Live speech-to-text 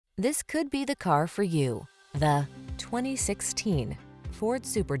This could be the car for you. The 2016 Ford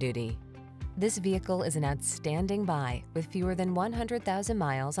Super Duty. This vehicle is an outstanding buy with fewer than 100,000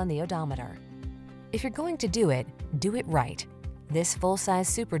 miles on the odometer. If you're going to do it right. This full-size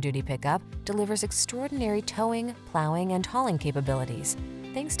Super Duty pickup delivers extraordinary towing, plowing, and hauling capabilities,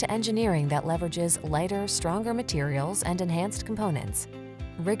 thanks to engineering that leverages lighter, stronger materials and enhanced components.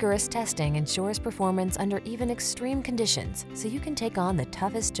 Rigorous testing ensures performance under even extreme conditions, so you can take on the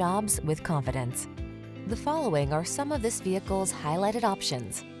toughest jobs with confidence. The following are some of this vehicle's highlighted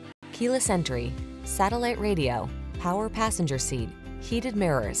options: keyless entry, satellite radio, power passenger seat, heated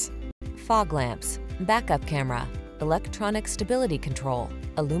mirrors, fog lamps, backup camera, electronic stability control,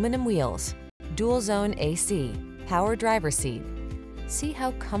 aluminum wheels, dual zone AC, power driver seat. See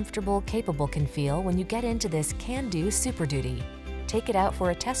how comfortable, capable can feel when you get into this can-do Super Duty. Take it out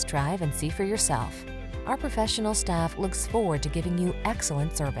for a test drive and see for yourself. Our professional staff looks forward to giving you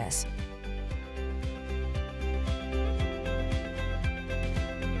excellent service.